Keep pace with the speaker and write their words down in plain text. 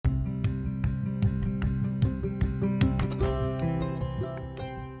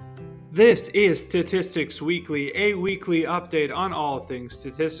This is Statistics Weekly, a weekly update on all things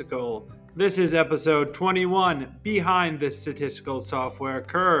statistical. This is episode 21, Behind the Statistical Software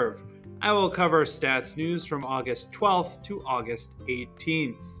Curve. I will cover stats news from August 12th to August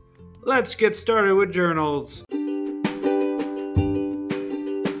 18th. Let's get started with journals.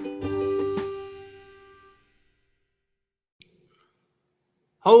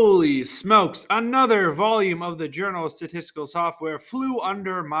 Holy smokes, another volume of the Journal of Statistical Software flew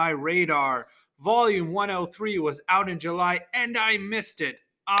under my radar. Volume 103 was out in July and I missed it.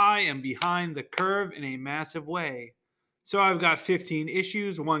 I am behind the curve in a massive way. So I've got 15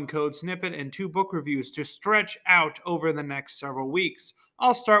 issues, one code snippet, and 2 book reviews to stretch out over the next several weeks.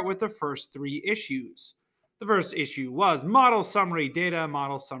 I'll start with the first 3 issues. The first issue was Model Summary Data,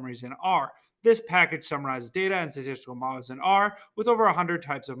 Model Summaries in R. This package summarizes data and statistical models in R with over 100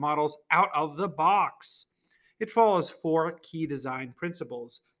 types of models out of the box. It follows 4 key design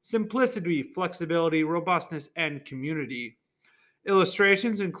principles: simplicity, flexibility, robustness, and community.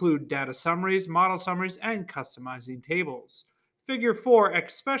 Illustrations include data summaries, model summaries, and customizing tables. Figure 4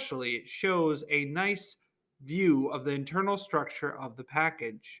 especially shows a nice view of the internal structure of the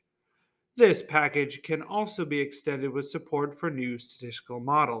package. This package can also be extended with support for new statistical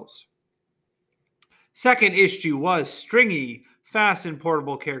models. Second issue was Stringy, fast and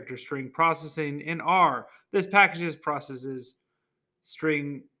portable character string processing in R. This package processes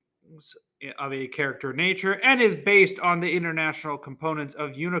strings of a character nature and is based on the international components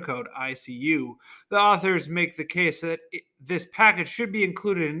of Unicode, ICU. The authors make the case that this package should be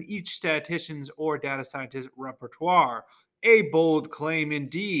included in each statistician's or data scientist's repertoire. A bold claim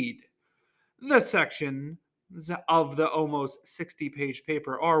indeed. The sections of the almost 60-page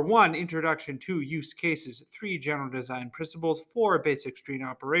paper are 1. Introduction, 2. Use cases, 3. General design principles, 4. Basic string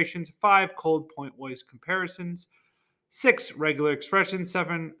operations, 5. Cold point-wise comparisons, 6. Regular expressions,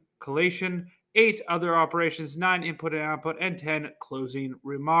 7. Collation, 8. Other operations, 9. Input and output, and 10. Closing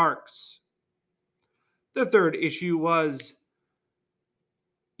remarks. The third issue was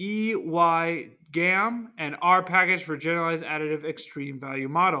EY-GAM, an R package for generalized additive extreme value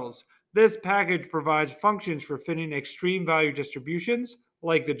models. This package provides functions for fitting extreme value distributions,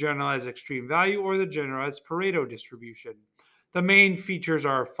 like the generalized extreme value or the generalized Pareto distribution. The main features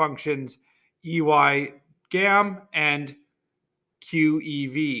are functions EY-GAM and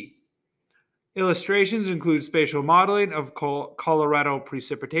QEV. Illustrations include spatial modeling of Colorado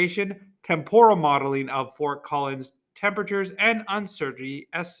precipitation, temporal modeling of Fort Collins temperatures, and uncertainty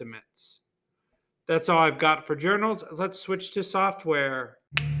estimates. That's all I've got for journals. Let's switch to software.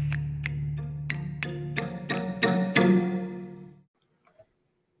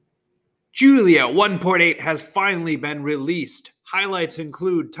 Julia 1.8 has finally been released. Highlights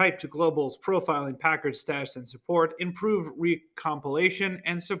include Type to Global's profiling, package status and support, improved recompilation,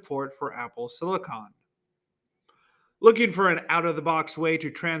 and support for Apple Silicon. Looking for an out-of-the-box way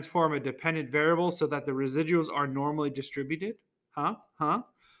to transform a dependent variable so that the residuals are normally distributed? Huh?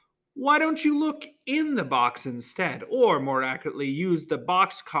 Why don't you look in the box instead, or more accurately, use the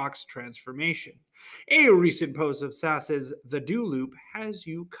box-Cox transformation? A recent post of SAS's The Do Loop has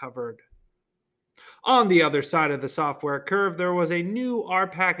you covered. On the other side of the software curve, there was a new R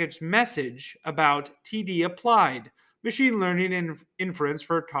package message about TD applied, machine learning and inference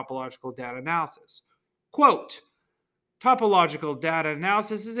for topological data analysis. Quote, topological data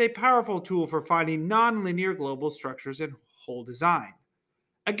analysis is a powerful tool for finding nonlinear global structures in whole design.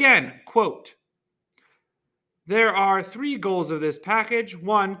 Again, quote, there are 3 goals of this package.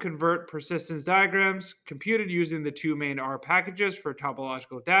 1, convert persistence diagrams computed using the 2 main R packages for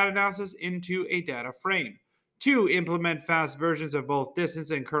topological data analysis into a data frame. 2, implement fast versions of both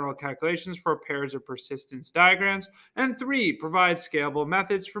distance and kernel calculations for pairs of persistence diagrams. And 3, provide scalable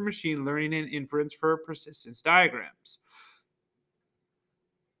methods for machine learning and inference for persistence diagrams.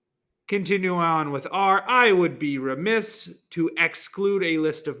 Continuing on with R, I would be remiss to exclude a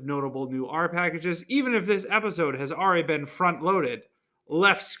list of notable new R packages, even if this episode has already been front-loaded,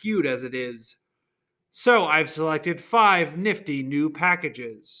 left skewed as it is. So I've selected 5 nifty new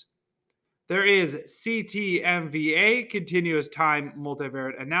packages. There is CTMVA, Continuous Time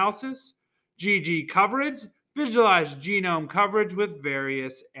Multivariate Analysis, GG Coverage, Visualized Genome Coverage with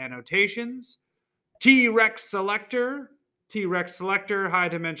various annotations, T-Rex Selector, High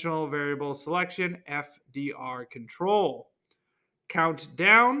Dimensional Variable Selection, FDR Control.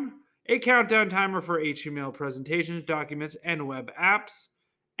 Countdown, a countdown timer for HTML presentations, documents, and web apps.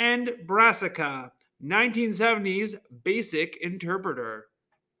 And Brassica, 1970s Basic Interpreter.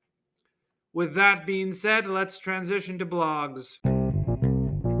 With that being said, let's transition to blogs.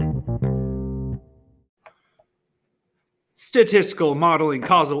 Statistical modeling,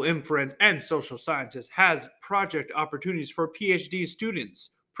 causal inference, and social sciences has project opportunities for PhD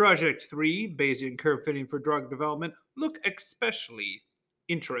students. Project 3, Bayesian curve fitting for drug development, look especially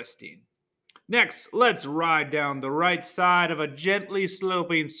interesting. Next, let's ride down the right side of a gently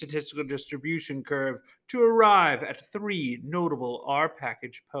sloping statistical distribution curve to arrive at three notable R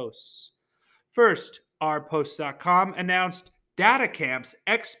package posts. First, rpost.com announced DataCamp's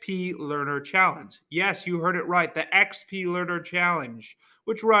XP Learner Challenge. Yes, you heard it right, the XP Learner Challenge,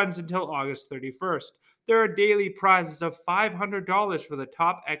 which runs until August 31st. There are daily prizes of $500 for the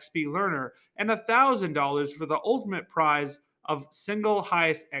top XP learner and $1,000 for the ultimate prize of single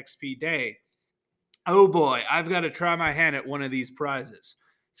highest XP day. Oh boy, I've got to try my hand at one of these prizes.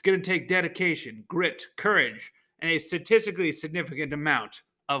 It's going to take dedication, grit, courage, and a statistically significant amount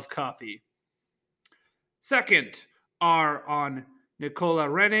of coffee. Second, R on Nicola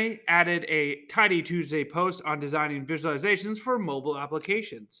Rene added a Tidy Tuesday post on designing visualizations for mobile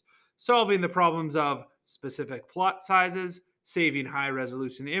applications, solving the problems of specific plot sizes, saving high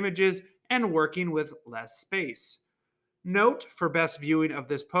resolution images, and working with less space. Note for best viewing of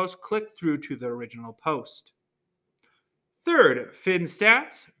this post, click through to the original post. Third,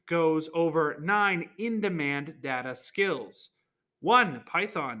 FinStats goes over 9 in-demand data skills. 1.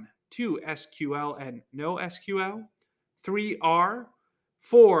 Python. 2. SQL and NoSQL. 3. R.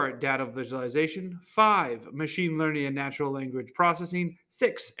 4. Data visualization. 5. Machine learning and natural language processing.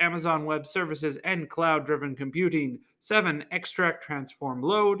 6. Amazon Web Services and cloud-driven computing. 7. Extract, transform,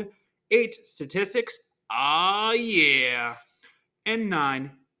 load. 8. Statistics. Ah, yeah. And 9.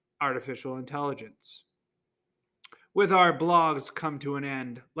 Artificial intelligence. With our blogs come to an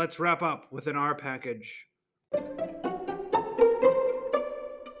end, let's wrap up with an R package.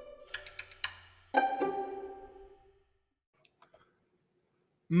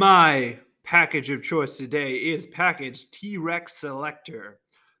 My package of choice today is package T-Rex Selector.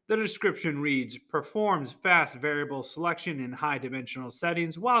 The description reads, performs fast variable selection in high dimensional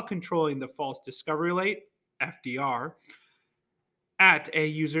settings while controlling the false discovery rate, FDR, at a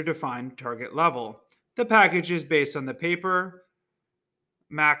user-defined target level. The package is based on the paper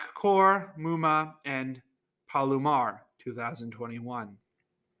Mac Core, Muma, and Palomar 2021.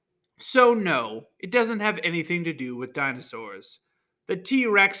 So no, it doesn't have anything to do with dinosaurs. The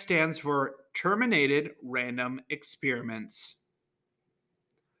T-Rex stands for Terminated Random Experiments.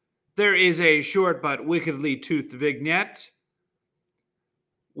 There is a short but wickedly toothed vignette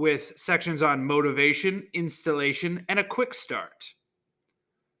with sections on motivation, installation, and a quick start.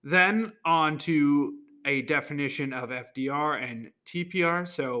 Then on to a definition of FDR and TPR,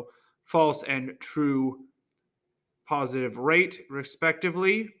 so false and true positive rate,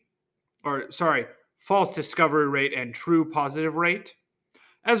 respectively. False discovery rate and true positive rate,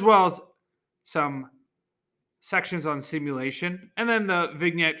 as well as some sections on simulation. And then the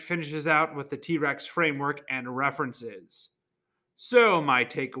vignette finishes out with the T-Rex framework and references. So my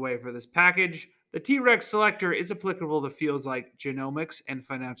takeaway for this package, the T-Rex selector is applicable to fields like genomics and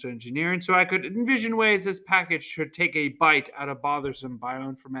financial engineering, so I could envision ways this package should take a bite out of bothersome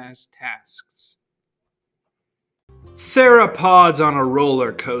bioinformatics tasks. Theropods on a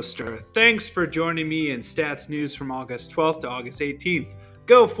roller coaster. Thanks for joining me in Stats News from August 12th to August 18th.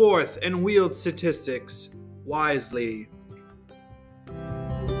 Go forth and wield statistics wisely.